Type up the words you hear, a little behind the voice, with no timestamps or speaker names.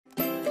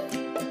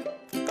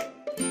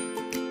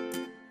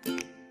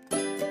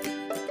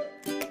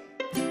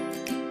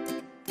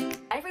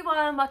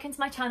and welcome to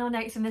my channel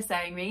Notes from the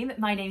Sewing Room.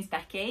 My name's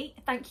Becky.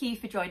 Thank you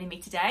for joining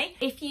me today.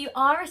 If you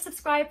are a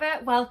subscriber,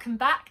 welcome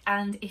back,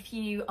 and if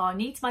you are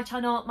new to my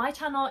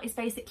channel is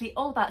basically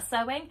all about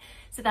sewing.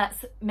 So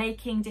that's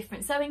making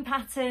different sewing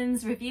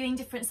patterns, reviewing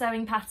different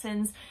sewing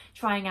patterns,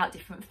 trying out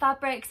different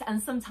fabrics,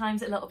 and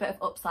sometimes a little bit of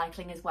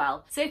upcycling as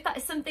well. So if that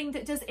is something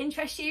that does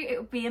interest you, it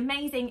would be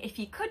amazing if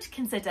you could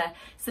consider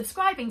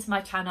subscribing to my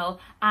channel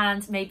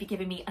and maybe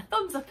giving me a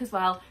thumbs up as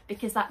well,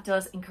 because that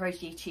does encourage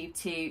YouTube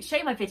to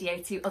show my video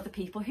to other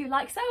people who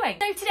like sewing.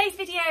 So today's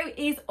video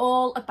is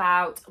all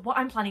about what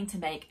I'm planning to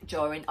make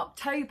during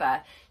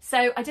October.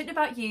 So I don't know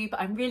about you,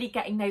 but I'm really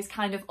getting those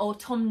kind of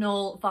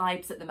autumnal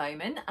vibes at the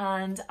moment,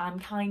 and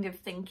I'm kind of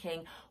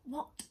thinking,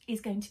 what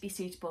is going to be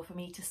suitable for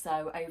me to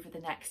sew over the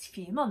next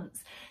few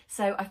months?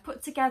 So I've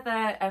put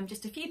together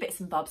just a few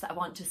bits and bobs that I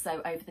want to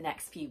sew over the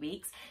next few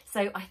weeks.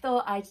 So I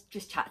thought I'd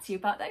just chat to you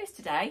about those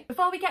today.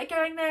 Before we get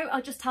going though,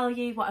 I'll just tell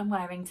you what I'm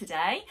wearing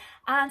today.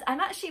 And I'm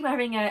actually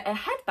wearing a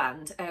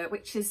headband,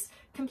 which is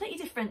completely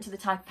different to the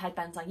type of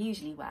headbands I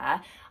usually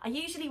wear. I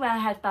usually wear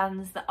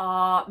headbands that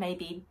are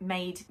maybe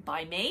made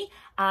by me,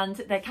 and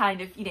they're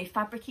kind of, you know,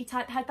 fabric-y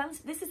type headbands.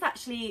 This is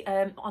actually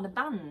on a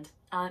band,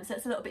 so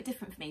it's a little bit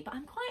different for me, but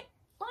I'm quite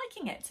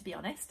liking it, to be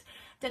honest.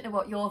 Don't know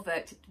what your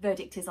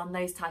verdict is on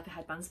those type of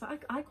headbands,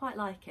 but I quite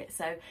like it.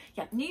 So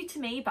yeah, new to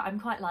me, but I'm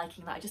quite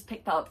liking that. I just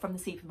picked that up from the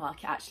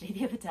supermarket actually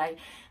the other day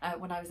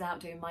when I was out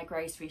doing my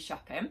grocery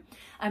shopping.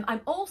 I'm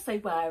also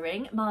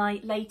wearing my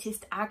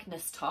latest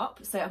Agnes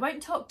top, so I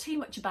won't talk too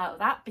much about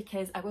that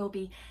because I will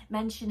be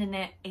mentioning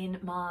it in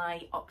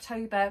my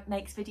October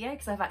makes video,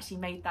 because I've actually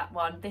made that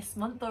one this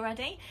month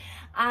already.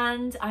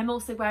 And I'm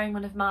also wearing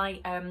one of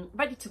my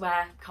ready to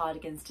wear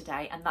cardigans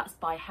today, and that's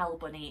by Hell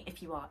Bunny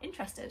if you are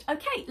interested.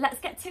 Okay, let's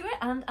get to it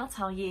and I'll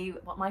tell you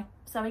what my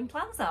sewing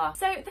plans are.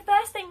 So the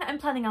first thing that I'm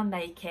planning on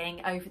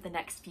making over the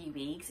next few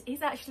weeks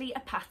is actually a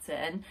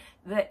pattern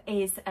that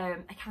is a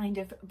kind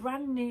of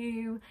brand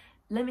new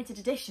limited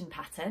edition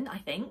pattern, I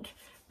think,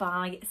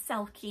 by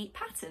Selkie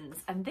Patterns,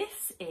 and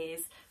this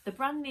is the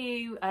brand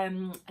new I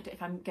don't know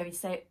if I'm going to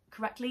say it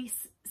correctly,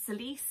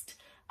 Celeste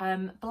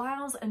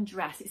blouse and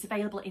dress. It's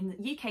available in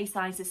UK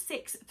sizes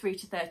 6 through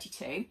to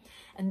 32,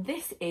 and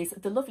this is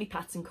the lovely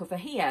pattern cover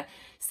here.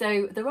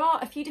 So there are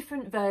a few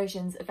different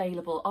versions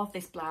available of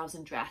this blouse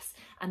and dress,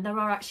 and there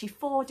are actually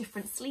 4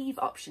 different sleeve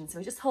options. So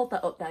I just hold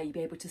that up there, you'll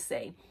be able to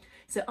see.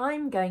 So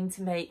I'm going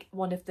to make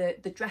one of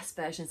the dress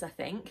versions, I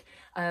think,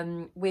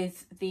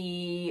 with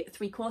the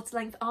 3/4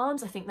 length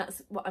arms. I think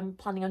that's what I'm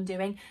planning on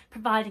doing,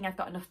 providing I've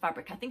got enough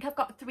fabric. I think I've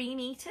got 3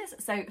 meters,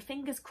 so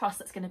fingers crossed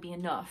that's going to be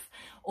enough.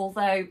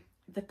 Although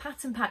the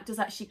pattern pack does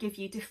actually give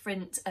you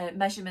different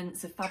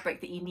measurements of fabric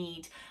that you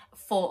need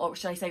for, or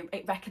should I say,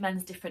 it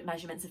recommends different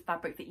measurements of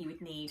fabric that you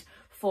would need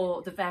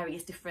for the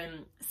various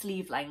different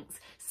sleeve lengths.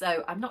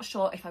 So I'm not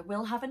sure if I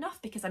will have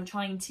enough, because I'm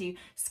trying to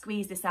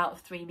squeeze this out of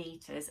 3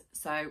 meters.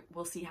 So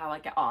we'll see how I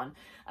get on.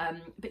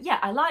 But yeah,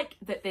 I like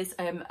that there's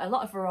a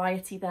lot of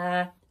variety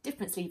there.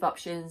 Different sleeve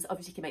options.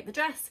 Obviously you can make the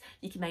dress,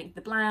 you can make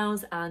the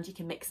blouse, and you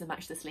can mix and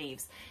match the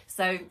sleeves.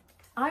 So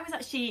I was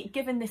actually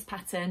given this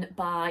pattern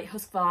by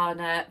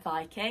Husqvarna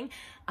Viking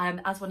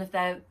as one of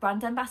their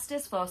brand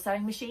ambassadors for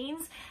sewing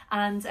machines,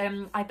 and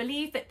I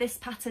believe that this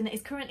pattern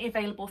is currently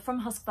available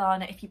from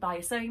Husqvarna if you buy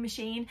a sewing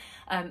machine,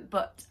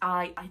 but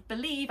I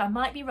believe, I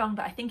might be wrong,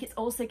 but I think it's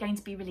also going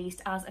to be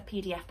released as a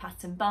PDF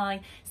pattern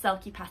by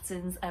Selkie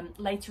Patterns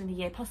later in the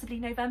year, possibly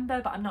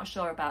November, but I'm not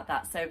sure about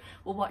that, so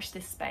we'll watch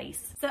this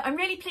space. So I'm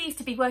really pleased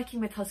to be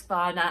working with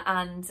Husqvarna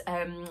and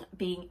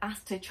being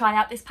asked to try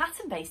out this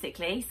pattern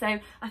basically. So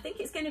I think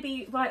it's going to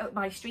be right up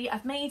my street.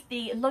 I've made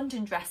the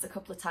London dress a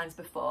couple of times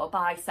before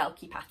by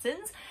Selkie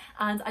Patterns,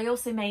 and I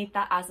also made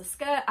that as a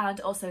skirt and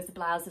also as a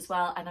blouse as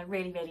well, and I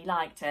really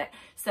liked it.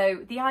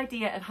 So the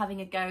idea of having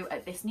a go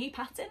at this new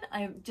pattern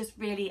just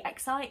really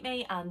excite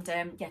me, and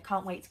yeah,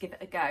 can't wait to give it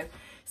a go.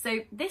 So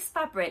this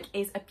fabric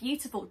is a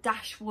beautiful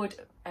Dashwood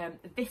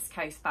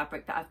viscose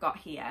fabric that I've got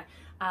here,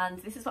 and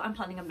this is what I'm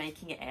planning on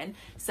making it in.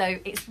 So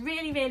it's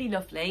really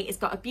lovely. It's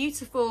got a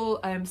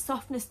beautiful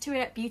softness to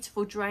it,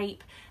 beautiful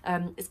drape.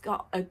 It's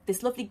got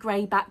this lovely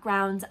grey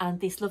background and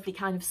this lovely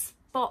kind of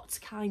spot,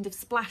 kind of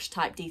splash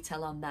type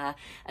detail on there.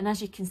 And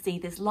as you can see,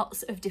 there's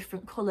lots of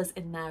different colours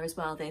in there as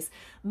well. There's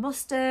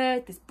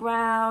mustard, there's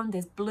brown,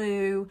 there's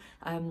blue,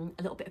 a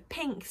little bit of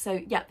pink.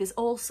 So yeah, there's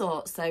all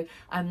sorts. So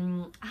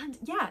and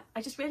yeah,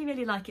 I just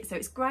really like it. So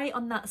it's grey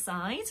on that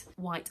side,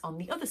 white on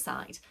the other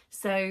side.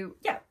 So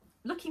yeah,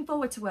 looking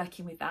forward to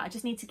working with that. I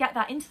just need to get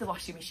that into the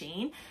washing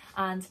machine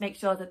and make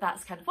sure that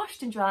that's kind of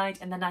washed and dried,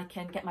 and then I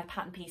can get my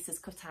pattern pieces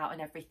cut out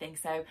and everything.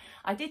 So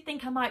I did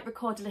think I might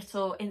record a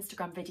little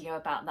Instagram video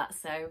about that,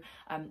 so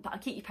but I'll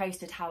keep you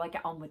posted how I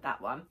get on with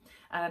that one.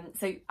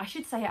 So I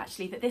should say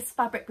actually that this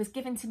fabric was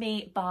given to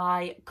me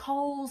by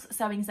Cole's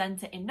Sewing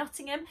Centre in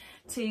Nottingham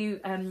to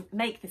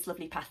make this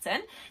lovely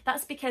pattern.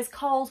 That's because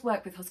Cole's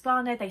work with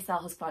Husqvarna, they sell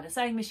Husqvarna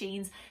sewing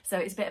machines, so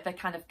it's a bit of a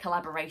kind of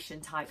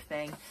collaboration type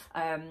thing.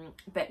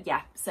 But yeah,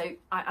 yeah, so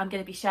I'm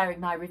going to be sharing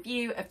my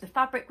review of the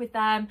fabric with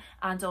them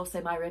and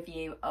also my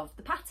review of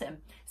the pattern.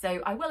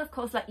 So I will of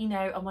course let you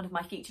know on one of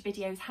my future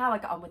videos how I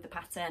got on with the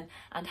pattern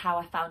and how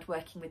I found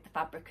working with the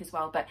fabric as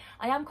well. But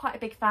I am quite a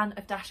big fan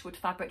of Dashwood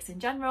fabrics in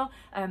general.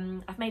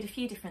 I've made a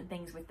few different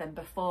things with them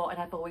before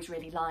and I've always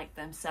really liked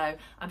them, so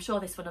I'm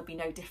sure this one will be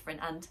no different.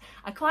 And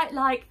I quite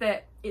like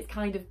that it's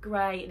kind of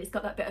grey and it's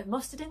got that bit of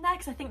mustard in there,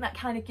 because I think that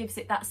kind of gives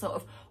it that sort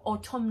of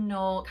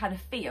autumnal kind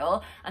of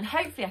feel, and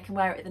hopefully I can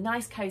wear it with a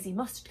nice cosy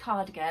mustard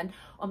cardigan,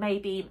 or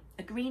maybe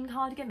a green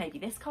cardigan, maybe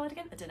this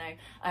cardigan, I don't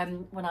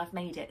know, when I've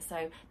made it.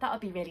 So that would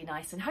be really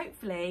nice, and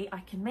hopefully I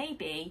can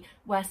maybe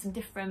wear some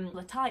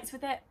different tights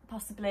with it,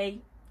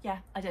 possibly. Yeah,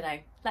 I don't know,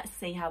 let's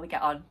see how we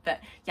get on. But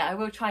yeah, I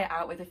will try it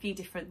out with a few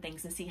different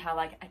things and see how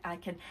I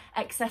can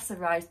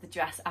accessorise the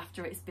dress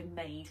after it's been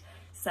made.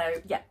 So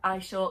yeah, I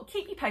shall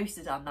keep you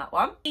posted on that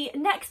one. The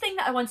next thing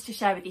that I wanted to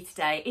share with you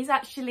today is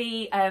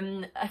actually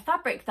a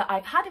fabric that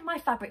I've had in my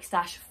fabric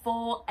stash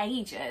for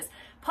ages.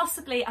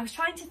 Possibly, I was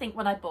trying to think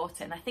when I bought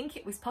it, and I think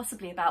it was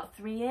possibly about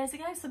 3 years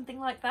ago, something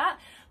like that.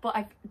 But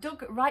I've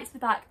dug right to the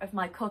back of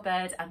my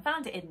cupboard and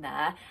found it in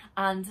there.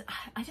 And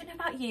I don't know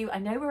about you, I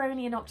know we're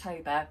only in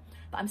October,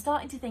 but I'm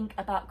starting to think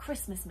about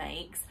Christmas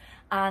makes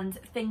and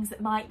things that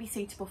might be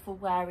suitable for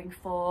wearing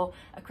for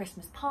a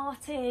Christmas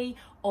party,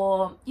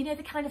 or, you know,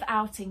 the kind of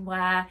outing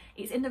where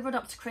it's in the run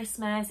up to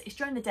Christmas, it's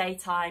during the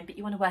daytime, but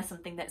you want to wear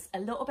something that's a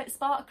little bit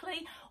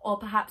sparkly or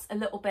perhaps a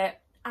little bit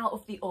out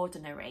of the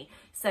ordinary.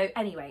 So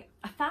anyway,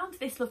 I found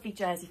this lovely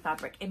jersey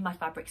fabric in my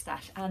fabric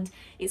stash, and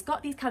it's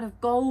got these kind of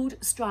gold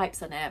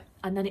stripes on it,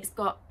 and then it's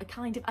got a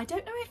kind of, I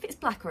don't know if it's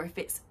black or if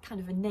it's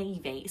kind of a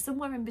navy,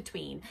 somewhere in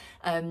between,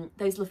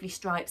 those lovely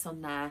stripes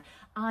on there.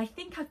 I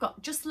think I've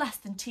got just less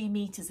than 2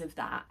 meters of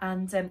that,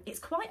 and it's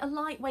quite a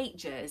lightweight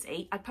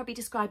jersey. I'd probably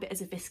describe it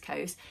as a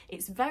viscose.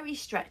 It's very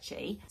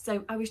stretchy.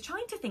 So I was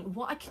trying to think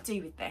what I could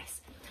do with this.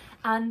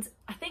 And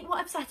I think what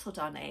I've settled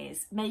on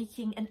is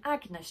making an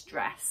Agnes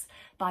dress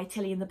by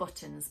Tilly and the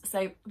Buttons.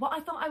 So what I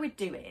thought I would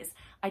do is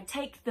I'd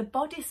take the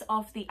bodice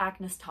of the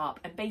Agnes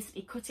top and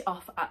basically cut it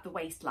off at the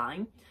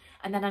waistline.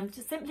 And then I'm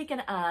just simply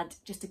going to add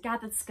just a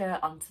gathered skirt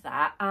onto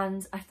that.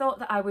 And I thought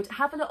that I would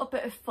have a little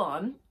bit of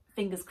fun,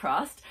 fingers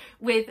crossed,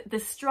 with the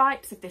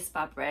stripes of this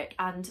fabric,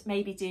 and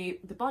maybe do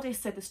the bodice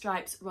so the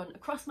stripes run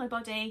across my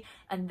body,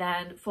 and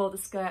then for the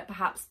skirt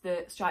perhaps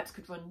the stripes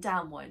could run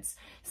downwards.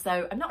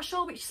 So I'm not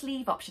sure which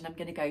sleeve option I'm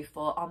going to go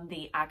for on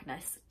the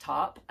Agnes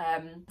top. I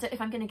don't know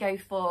if I'm going to go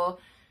for,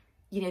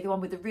 you know, the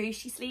one with the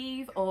ruchy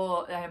sleeve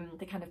or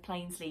the kind of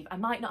plain sleeve. I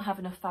might not have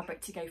enough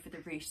fabric to go for the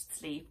ruched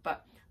sleeve,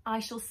 but I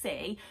shall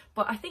see.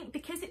 But I think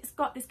because it's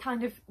got this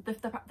kind of,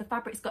 the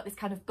fabric's got this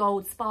kind of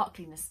gold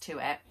sparkliness to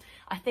it,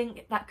 I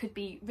think that could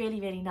be really,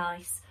 really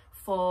nice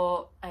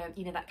for,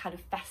 you know, that kind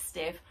of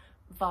festive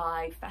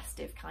vibe,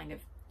 festive kind of,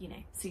 you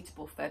know,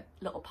 suitable for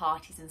little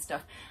parties and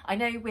stuff. I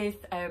know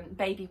with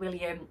baby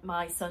William,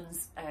 my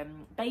son's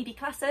baby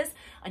classes,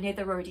 I know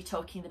they're already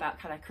talking about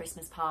kind of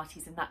Christmas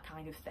parties and that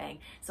kind of thing.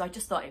 So I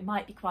just thought it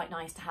might be quite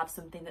nice to have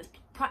something that's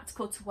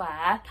practical to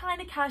wear, kind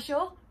of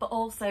casual, but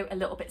also a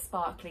little bit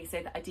sparkly,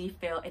 so that I do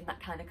feel in that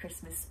kind of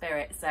Christmas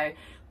spirit. So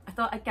I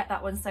thought I'd get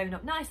that one sewn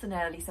up nice and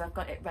early, so I've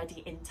got it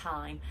ready in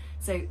time.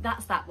 So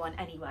that's that one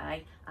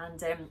anyway.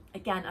 And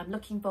again, I'm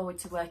looking forward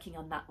to working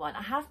on that one.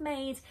 I have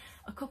made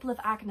a couple of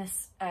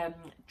Agnes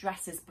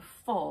dresses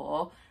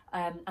before,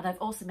 and I've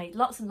also made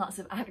lots and lots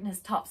of Agnes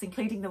tops,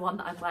 including the one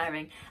that I'm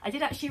wearing. I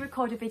did actually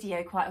record a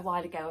video quite a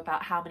while ago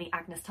about how many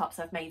Agnes tops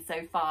I've made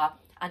so far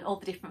and all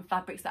the different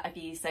fabrics that I've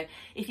used. So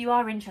if you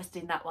are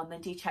interested in that one, then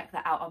do check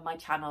that out on my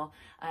channel.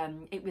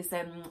 It was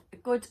a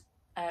good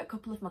a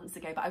couple of months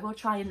ago, but I will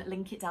try and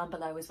link it down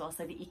below as well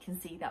so that you can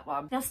see that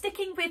one. Now,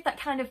 sticking with that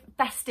kind of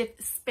festive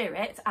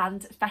spirit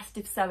and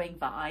festive sewing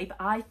vibe,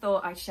 I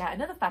thought I'd share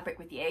another fabric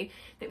with you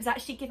that was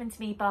actually given to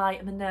me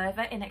by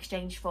Minerva in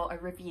exchange for a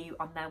review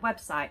on their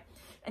website.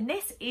 And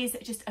this is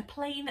just a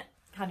plain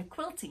kind of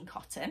quilting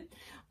cotton,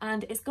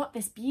 and it's got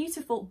this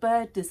beautiful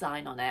bird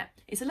design on it.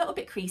 It's a little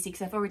bit creasy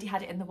because I've already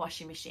had it in the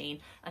washing machine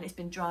and it's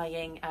been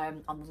drying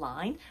on the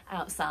line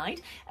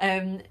outside,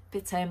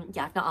 but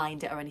yeah, I've not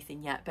ironed it or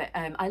anything yet. But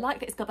I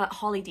like that it's got that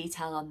holly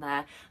detail on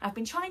there. I've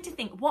been trying to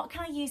think, what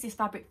can I use this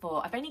fabric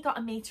for? I've only got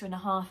 1.5 meters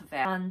of it,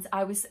 and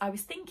I was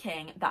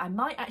thinking that I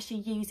might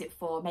actually use it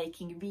for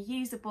making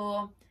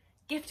reusable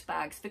gift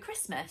bags for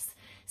Christmas.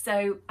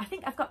 So I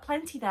think I've got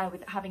plenty there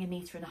with having 1.5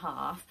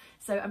 meters.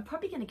 So I'm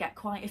probably going to get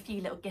quite a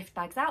few little gift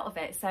bags out of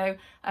it. So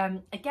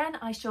again,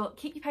 I shall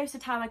keep you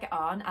posted how I get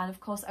on, and of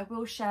course I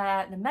will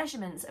share the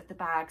measurements of the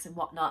bags and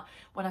whatnot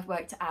when I've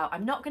worked it out.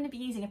 I'm not going to be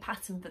using a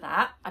pattern for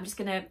that. I'm just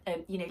going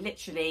to you know,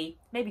 literally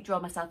maybe draw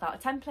myself out a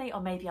template,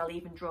 or maybe I'll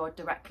even draw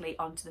directly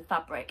onto the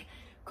fabric,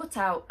 cut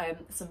out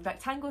some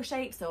rectangle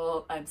shapes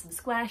or some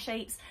square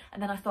shapes,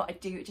 and then I thought I'd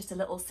do just a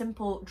little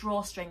simple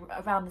drawstring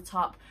around the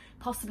top,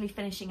 possibly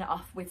finishing it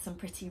off with some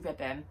pretty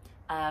ribbon.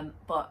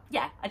 But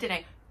yeah, I don't know,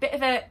 bit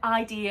of an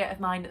idea of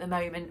mine at the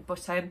moment,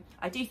 but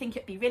I do think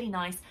it'd be really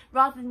nice,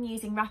 rather than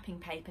using wrapping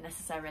paper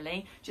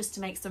necessarily, just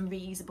to make some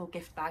reusable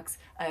gift bags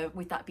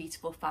with that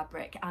beautiful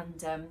fabric.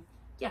 And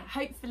yeah,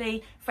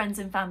 hopefully friends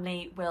and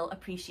family will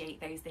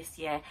appreciate those this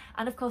year,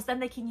 and of course then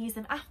they can use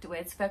them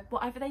afterwards for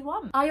whatever they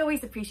want. I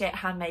always appreciate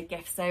handmade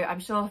gifts, so I'm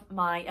sure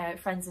my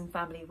friends and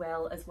family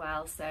will as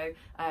well. So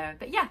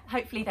but yeah,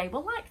 hopefully they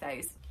will like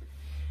those.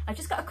 I've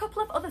just got a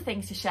couple of other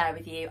things to share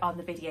with you on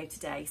the video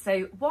today.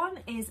 So one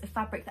is a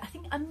fabric that I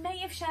think I may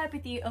have shared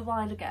with you a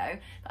while ago,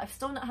 but I've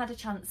still not had a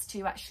chance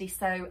to actually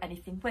sew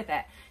anything with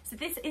it. So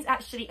this is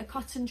actually a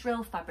cotton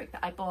drill fabric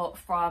that I bought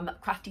from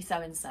Crafty So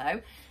and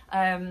So.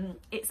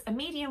 It's a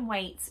medium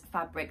weight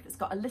fabric that's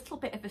got a little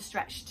bit of a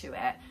stretch to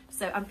it.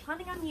 So I'm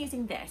planning on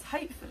using this,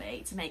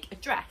 hopefully, to make a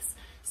dress.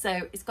 So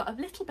it's got a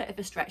little bit of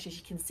a stretch, as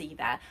you can see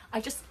there.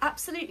 I just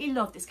absolutely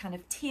love this kind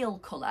of teal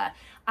colour.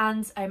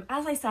 And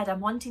as I said, I'm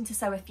wanting to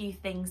sew a few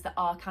things that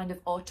are kind of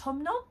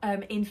autumnal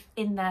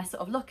in their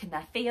sort of look and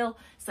their feel.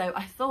 So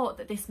I thought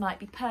that this might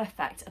be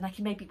perfect, and I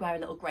can maybe wear a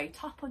little grey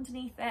top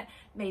underneath it,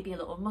 maybe a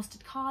little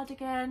mustard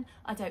cardigan,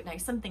 I don't know,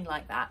 something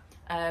like that.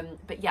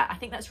 But yeah, I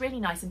think that's really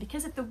nice, and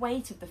because of the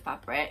weight of the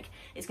fabric,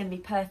 it's going to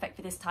be perfect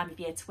for this time of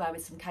year to wear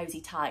with some cosy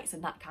tights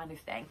and that kind of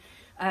thing.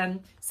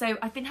 So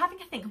I've been having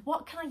a think,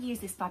 what can I use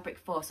this fabric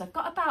for? So I've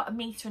got about 1.5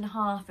 meters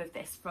of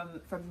this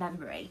from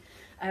memory.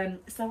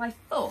 So I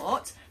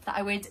thought that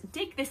I would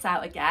dig this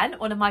out again,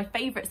 one of my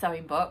favourite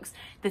sewing books,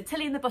 the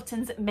Tilly and the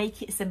Buttons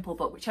Make It Simple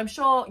book, which I'm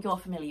sure you're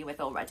familiar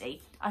with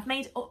already. I've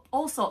made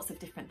all sorts of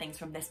different things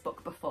from this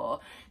book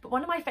before, but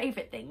one of my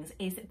favourite things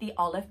is the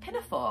Olive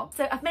Pinafore.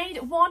 So I've made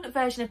one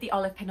version of the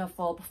Olive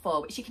Pinafore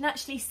before, which you can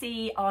actually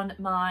see on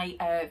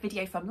my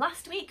video from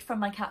last week, from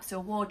my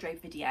capsule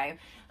wardrobe video.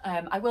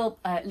 I will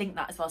link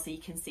that as well so you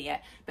can see it,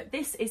 but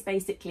this is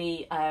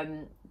basically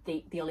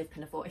the Olive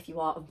Pinafore if you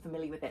are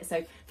unfamiliar with it.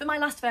 So for my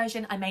last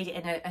version, I made it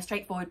in a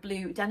straightforward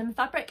blue denim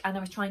fabric, and I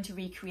was trying to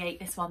recreate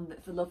this one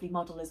that the lovely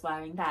model is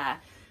wearing there.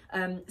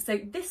 So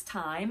this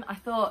time I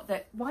thought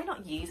that why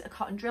not use a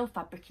cotton drill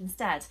fabric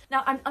instead?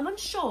 Now I'm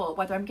unsure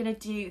whether I'm going to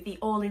do the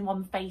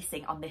all-in-one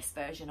facing on this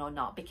version or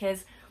not,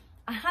 because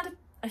I had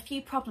a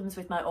few problems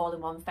with my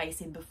all-in-one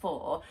facing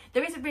before.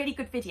 There is a really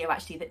good video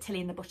actually that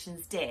Tilly and the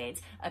Buttons did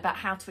about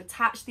how to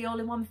attach the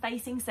all-in-one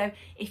facing. So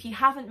if you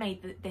haven't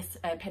made this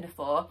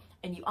pinafore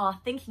and you are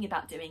thinking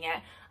about doing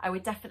it, I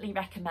would definitely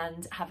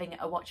recommend having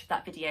a watch of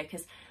that video,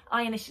 because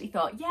I initially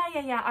thought,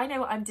 yeah, I know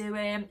what I'm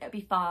doing, it'll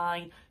be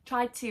fine.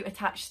 Tried to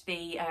attach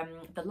the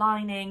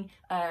lining,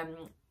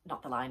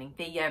 not the lining,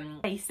 the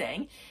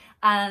facing,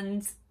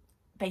 and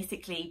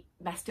basically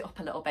messed it up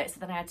a little bit. So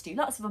then I had to do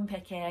lots of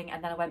unpicking,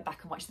 and then I went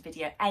back and watched the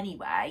video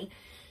anyway.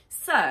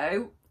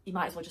 So you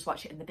might as well just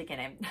watch it in the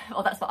beginning,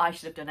 or that's what I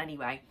should have done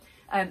anyway.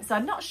 So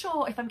I'm not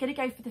sure if I'm going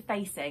to go for the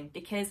facing,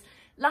 because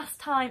last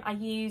time I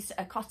used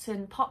a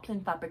cotton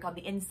poplin fabric on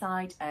the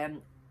inside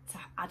to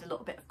add a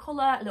little bit of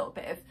colour, a little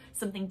bit of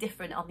something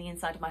different on the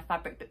inside of my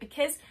fabric. But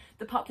because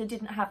the poplin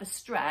didn't have a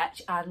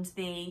stretch and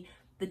the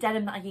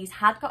denim that I used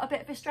had got a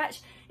bit of a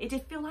stretch, it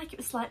did feel like it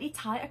was slightly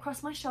tight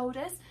across my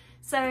shoulders.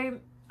 So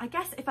I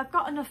guess if I've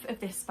got enough of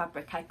this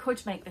fabric, I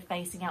could make the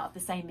facing out of the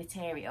same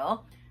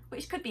material,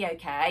 which could be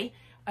okay.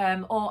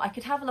 Or I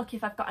could have a look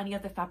if I've got any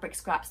other fabric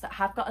scraps that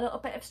have got a little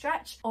bit of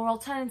stretch, or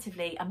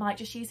alternatively I might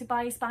just use a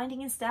bias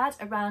binding instead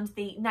around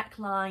the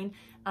neckline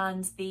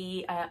and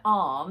the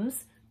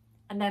arms,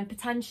 and then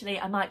potentially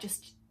I might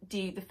just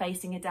do the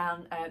facing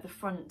down the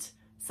front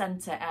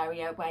centre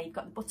area where you've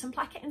got the button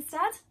placket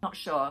instead. Not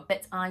sure,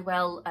 but I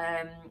will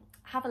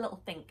have a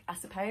little think, I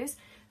suppose,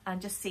 and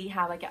just see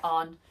how I get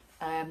on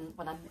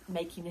when I'm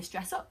making this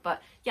dress up.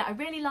 But yeah, I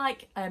really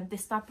like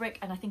this fabric,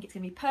 and I think it's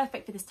going to be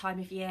perfect for this time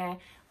of year,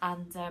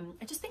 and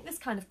I just think this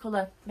kind of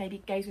colour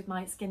maybe goes with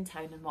my skin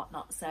tone and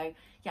whatnot. So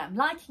yeah, I'm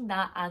liking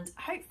that, and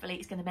hopefully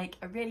it's going to make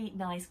a really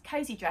nice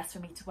cosy dress for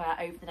me to wear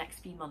over the next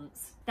few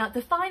months. Now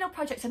the final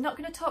project I'm not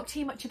going to talk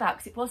too much about,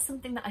 because it was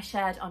something that I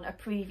shared on a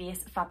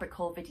previous fabric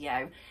haul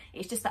video.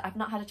 It's just that I've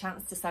not had a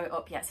chance to sew it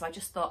up yet, so I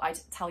just thought I'd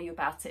tell you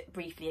about it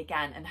briefly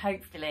again, and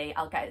hopefully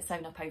I'll get it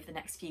sewn up over the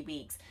next few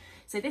weeks.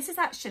 So this is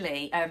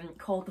actually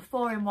called the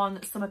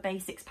 4-in-1 Summer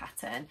Basics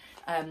pattern.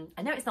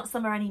 I know it's not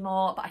summer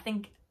anymore, but I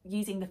think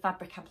using the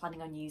fabric I'm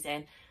planning on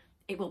using,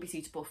 it will be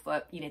suitable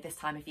for, you know, this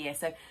time of year.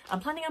 So I'm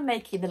planning on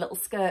making the little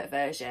skirt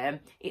version.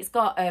 It's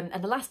got an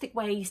elastic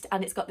waist,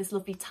 and it's got this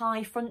lovely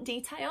tie front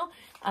detail.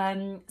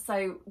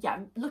 So yeah,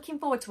 I'm looking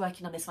forward to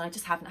working on this one. I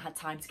just haven't had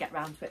time to get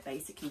round to it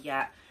basically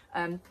yet.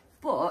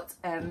 But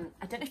I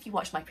don't know if you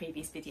watched my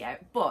previous video,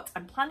 but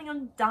I'm planning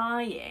on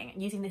dyeing,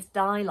 using this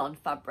Dylon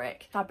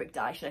fabric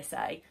dye, should I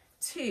say,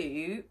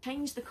 to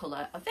change the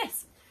colour of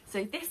this.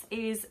 So this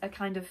is a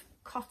kind of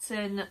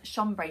cotton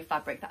chambray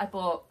fabric that I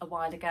bought a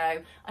while ago,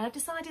 and I've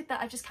decided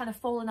that I've just kind of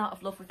fallen out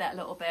of love with it a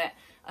little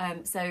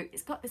bit. So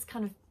it's got this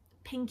kind of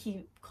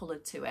pinky colour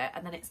to it,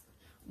 and then it's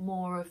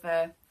more of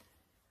a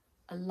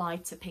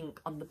lighter pink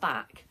on the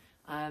back.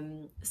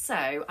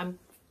 So I'm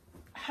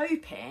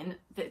hoping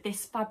that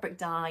this fabric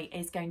dye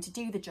is going to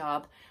do the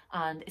job,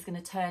 and it's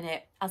going to turn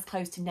it as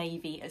close to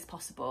navy as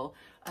possible,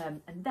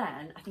 and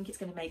then I think it's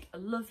going to make a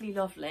lovely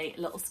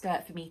little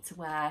skirt for me to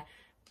wear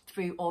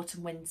through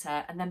autumn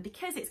winter, and then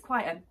because it's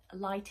quite a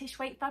lightish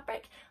weight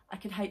fabric, I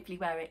can hopefully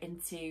wear it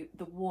into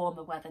the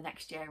warmer weather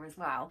next year as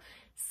well.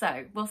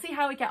 So we'll see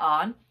how we get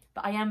on,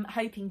 but I am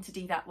hoping to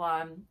do that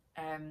one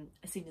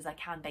as soon as I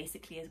can,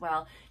 basically, as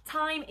well.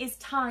 Time is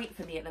tight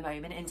for me at the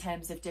moment in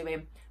terms of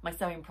doing my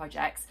sewing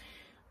projects.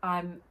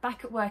 I'm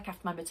back at work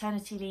after my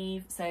maternity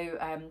leave,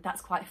 so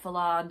that's quite full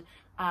on.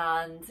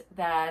 And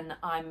then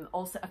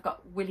I've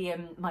got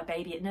William, my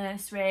baby, at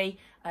nursery,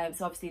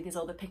 so obviously there's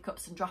all the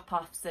pickups and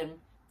drop-offs and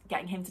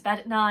getting him to bed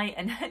at night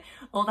and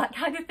all that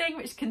kind of thing,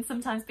 which can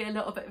sometimes be a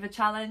little bit of a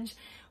challenge.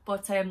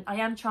 But I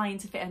am trying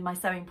to fit in my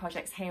sewing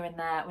projects here and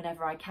there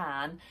whenever I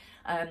can.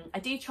 I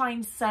do try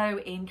and sew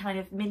in kind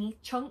of mini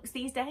chunks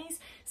these days,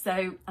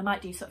 so I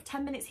might do sort of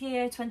 10 minutes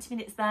here, 20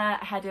 minutes there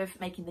ahead of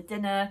making the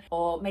dinner,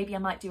 or maybe I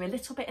might do a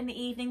little bit in the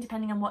evening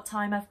depending on what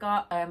time I've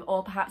got,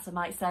 or perhaps I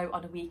might sew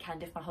on a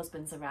weekend if my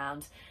husband's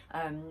around.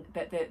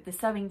 But the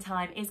sewing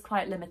time is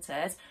quite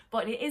limited,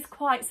 but it is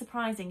quite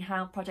surprising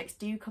how projects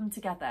do come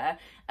together,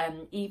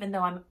 even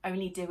though I'm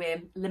only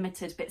doing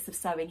limited bits of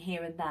sewing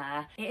here and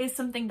there. It is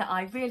something that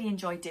I really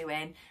enjoy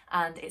doing,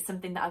 and it's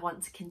something that I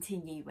want to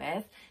continue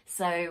with.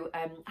 So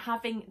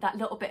having that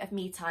little bit of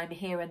me time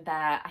here and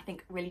there, I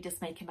think, really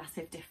does make a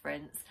massive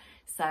difference.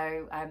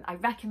 So I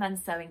recommend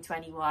sewing to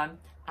anyone,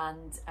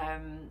 and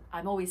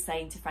I'm always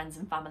saying to friends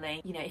and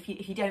family, you know, if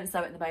you don't sew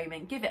at the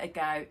moment, give it a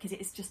go, because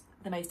it's just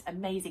the most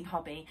amazing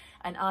hobby.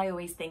 And I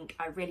always think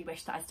I really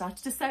wish that I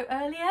started to sew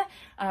earlier,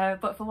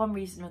 but for one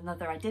reason or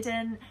another I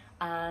didn't.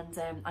 And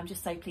I'm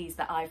just so pleased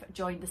that I've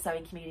joined the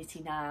sewing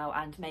community now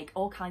and make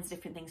all kinds of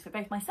different things for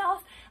both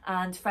myself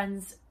and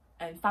friends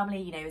and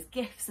family, you know, as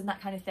gifts and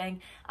that kind of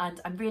thing. And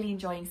I'm really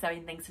enjoying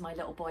sewing things for my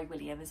little boy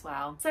William as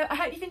well. So I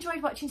hope you've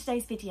enjoyed watching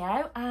today's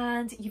video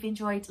and you've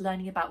enjoyed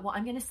learning about what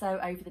I'm going to sew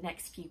over the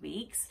next few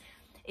weeks.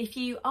 If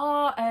you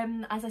are,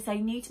 as I say,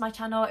 new to my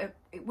channel,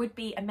 it would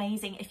be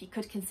amazing if you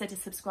could consider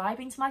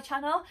subscribing to my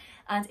channel.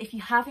 And if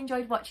you have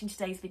enjoyed watching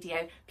today's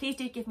video, please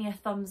do give me a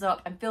thumbs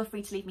up and feel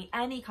free to leave me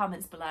any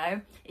comments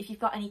below. If you've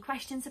got any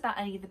questions about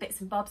any of the bits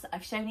and bobs that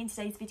I've shown in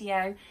today's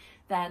video,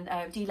 then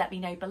do let me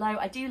know below.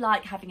 I do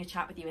like having a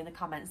chat with you in the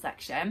comments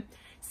section.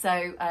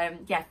 So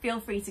yeah, feel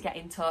free to get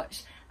in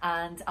touch,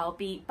 and I'll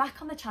be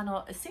back on the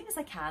channel as soon as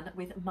I can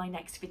with my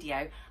next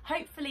video.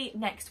 Hopefully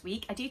next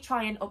week. I do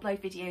try and upload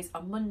videos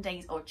on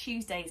Mondays or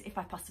Tuesdays if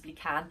I possibly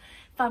can,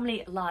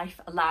 family life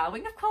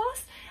allowing, of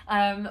course.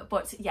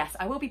 But yes,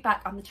 I will be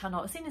back on the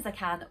channel as soon as I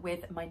can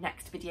with my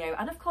next video,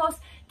 and of course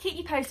keep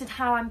you posted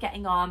how I'm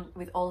getting on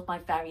with all of my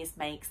various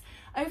makes.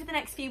 Over the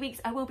next few weeks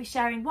I will be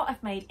sharing what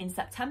I've made in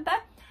September,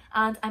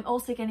 and I'm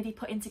also going to be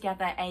putting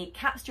together a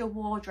Catch Your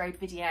Wardrobe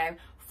video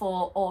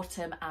for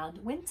autumn and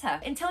winter.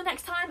 Until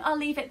next time, I'll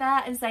leave it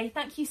there and say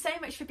thank you so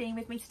much for being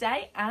with me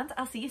today, and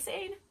I'll see you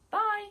soon.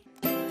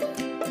 Bye.